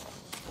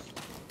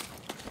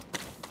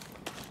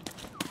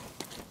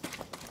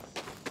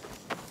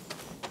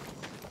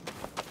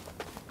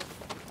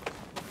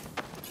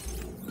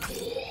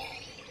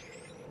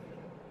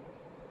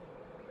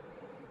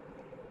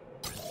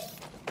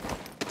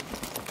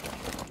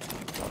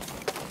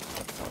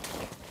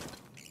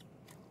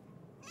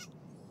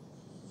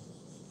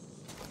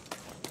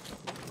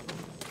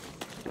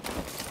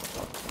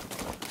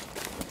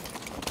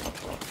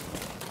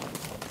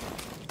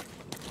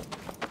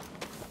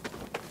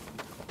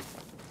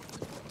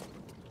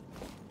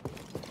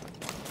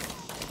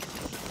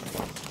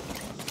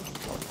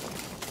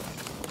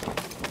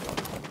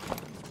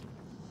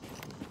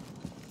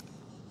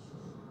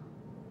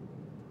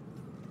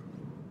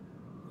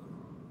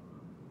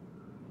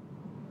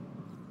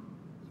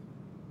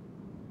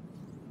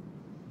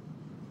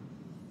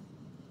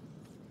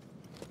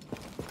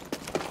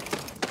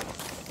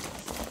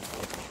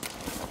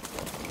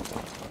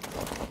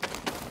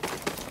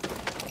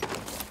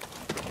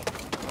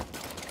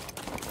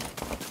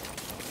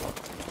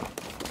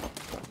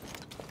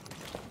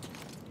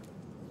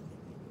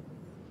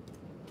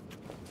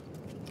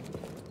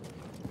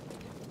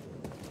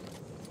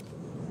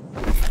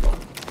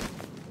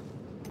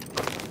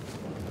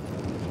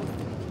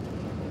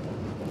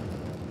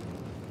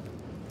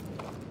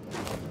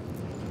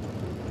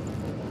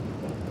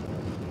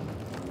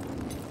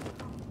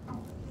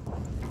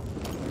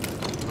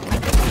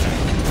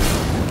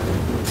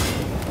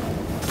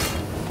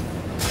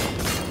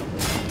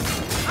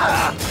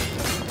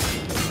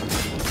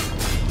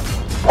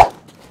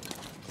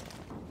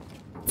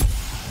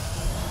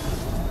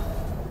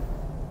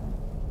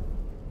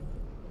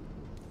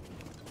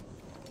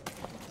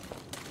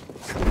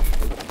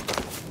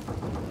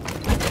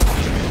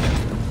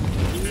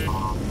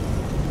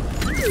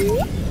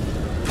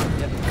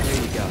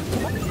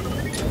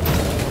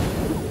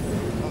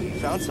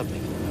 Found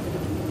something.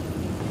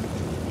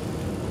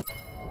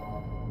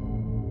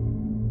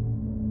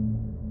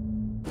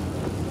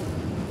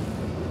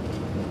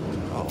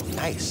 Oh,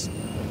 nice.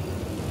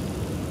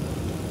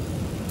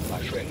 My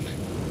friend,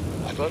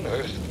 I've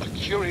unearthed a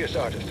curious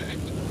artifact.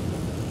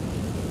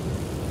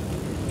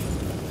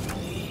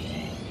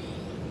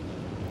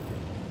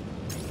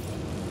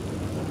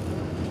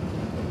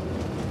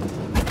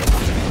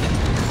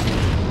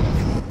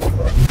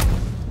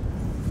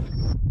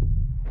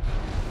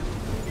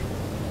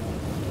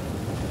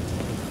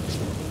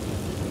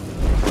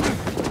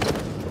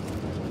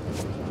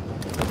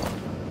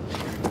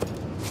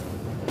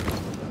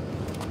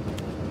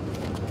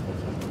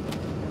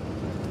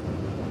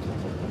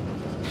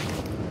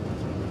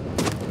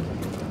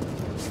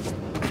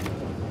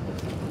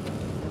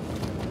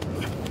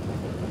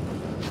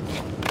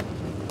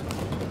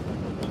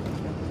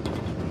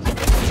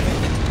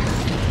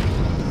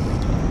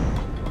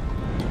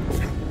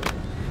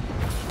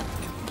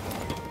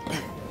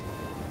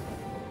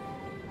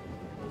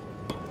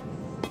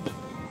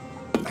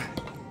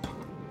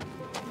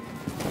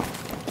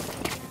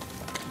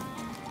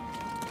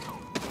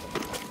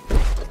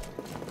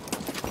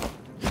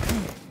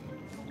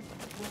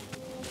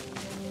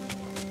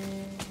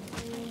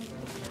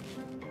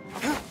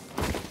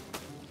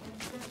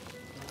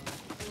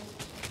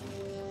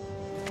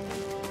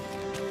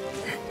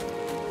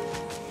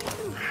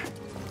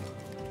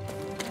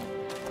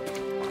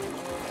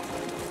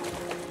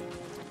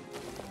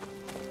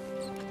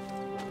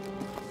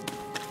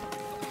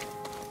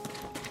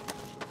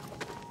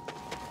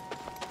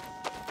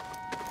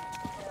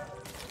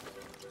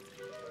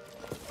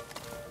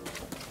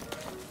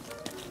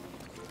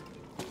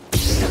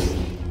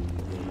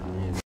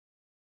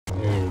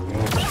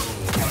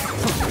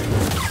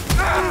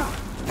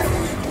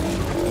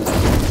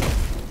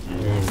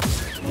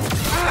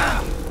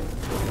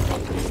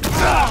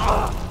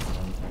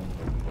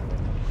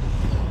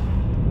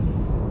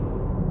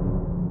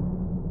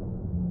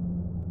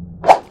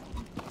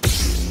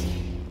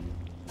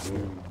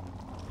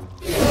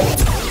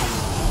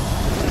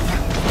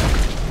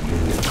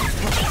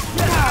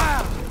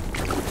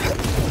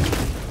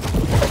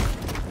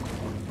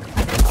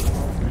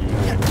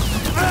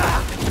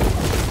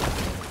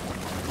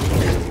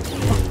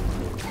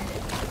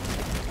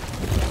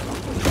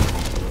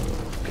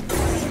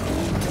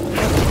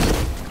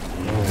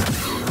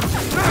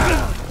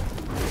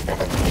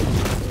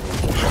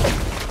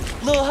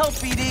 little help,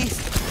 BD.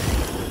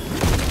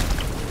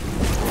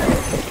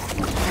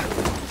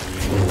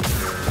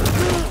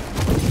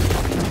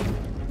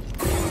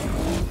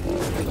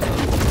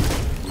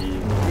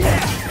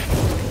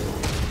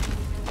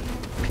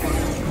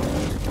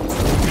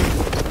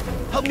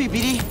 Help me,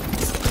 BD.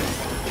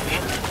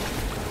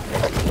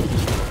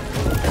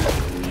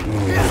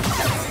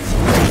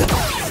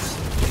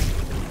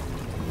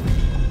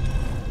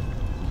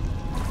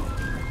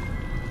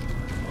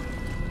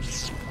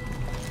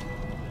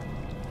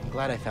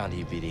 Glad I found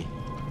you, BD.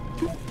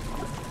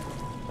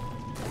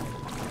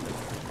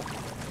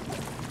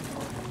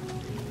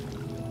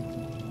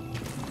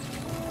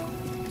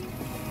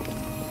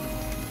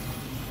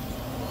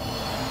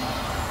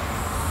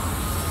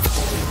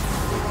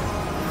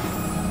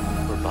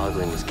 Where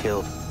Bogling was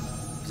killed.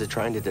 Was it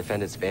trying to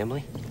defend its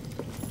family?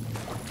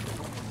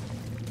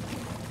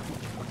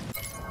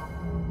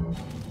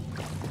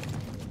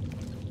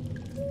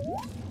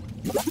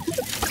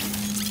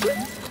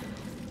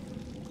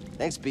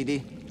 Thanks,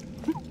 BD.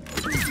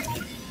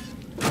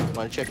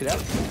 Want to check it out?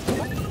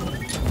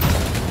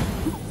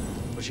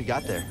 What you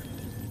got there?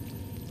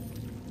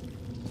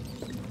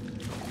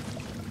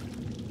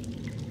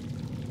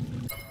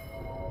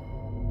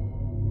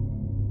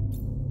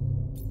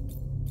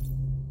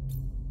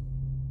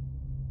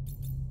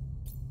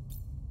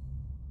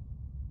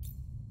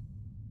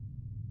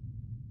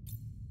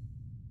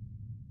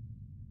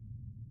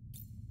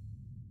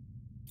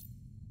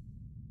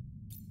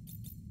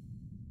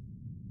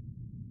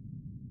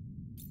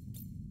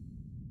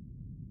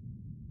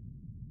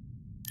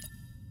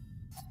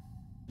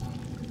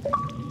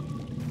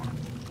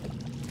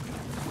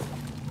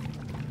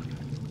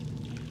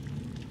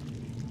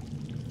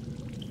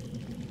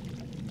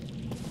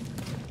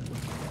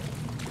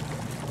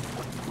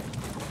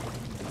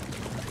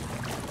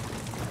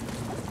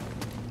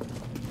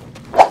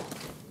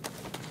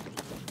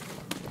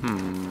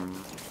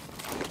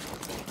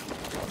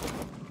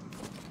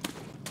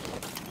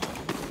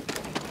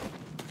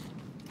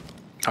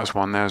 That's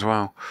one there as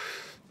well.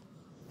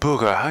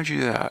 Booger, how'd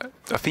you do that?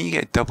 I think you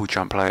get a double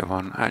jump later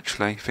on,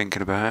 actually,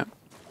 thinking about it.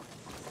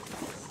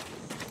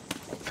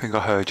 I think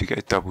I heard you get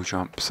a double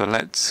jump, so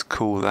let's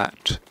call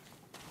that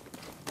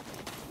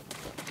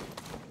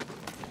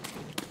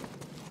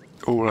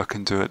all I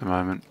can do at the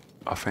moment,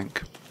 I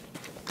think,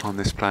 on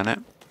this planet.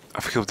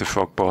 I've killed the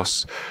frog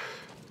boss.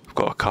 I've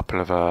got a couple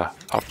of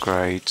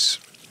upgrades.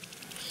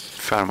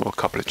 Found a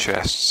couple of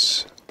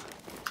chests.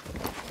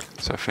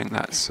 So I think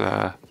that's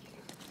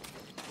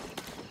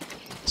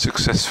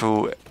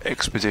successful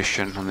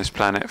expedition on this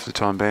planet for the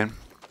time being.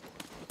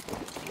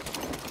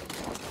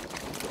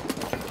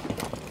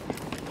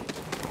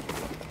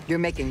 You're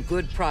making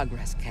good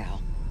progress, Cal.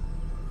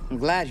 I'm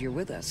glad you're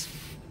with us.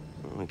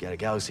 We got a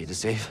galaxy to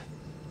save.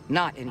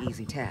 Not an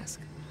easy task.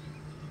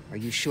 Are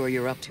you sure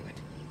you're up to it?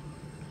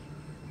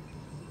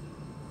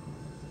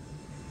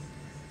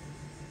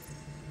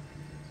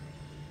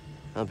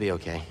 I'll be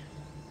okay.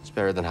 It's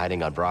better than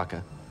hiding on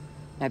Braca.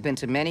 I've been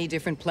to many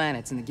different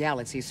planets in the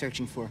galaxy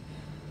searching for,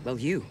 well,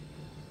 you.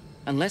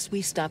 Unless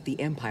we stop the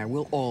Empire,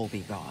 we'll all be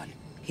gone,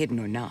 hidden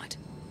or not.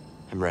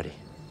 I'm ready.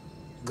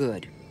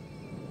 Good.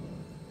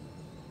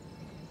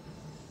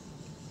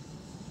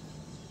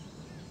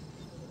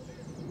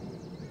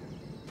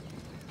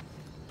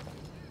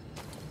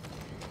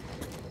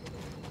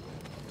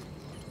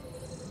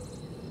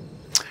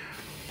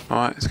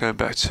 Alright, let's go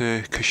back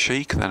to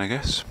Kashyyyk then, I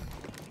guess.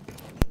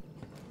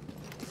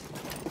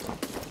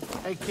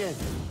 Hey, kid.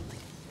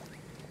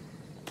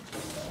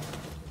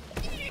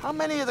 How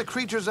many of the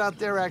creatures out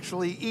there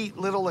actually eat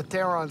little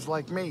Aterons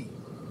like me?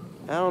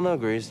 I don't know,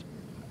 Grease.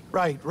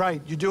 Right.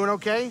 You doing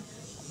okay?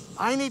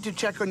 I need to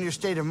check on your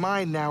state of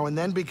mind now and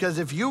then, because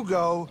if you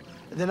go,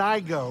 then I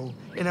go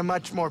in a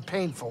much more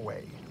painful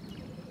way.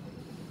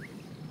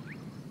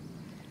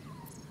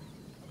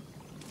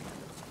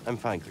 I'm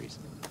fine, Grease.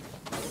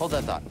 Hold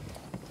that thought.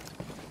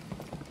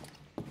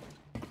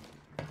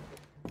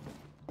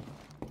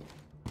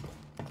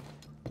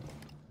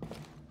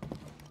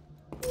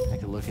 I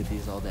could look at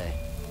these all day.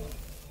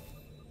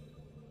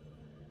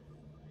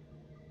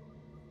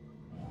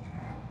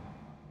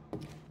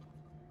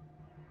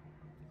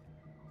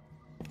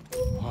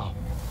 Wow,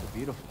 they're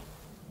beautiful.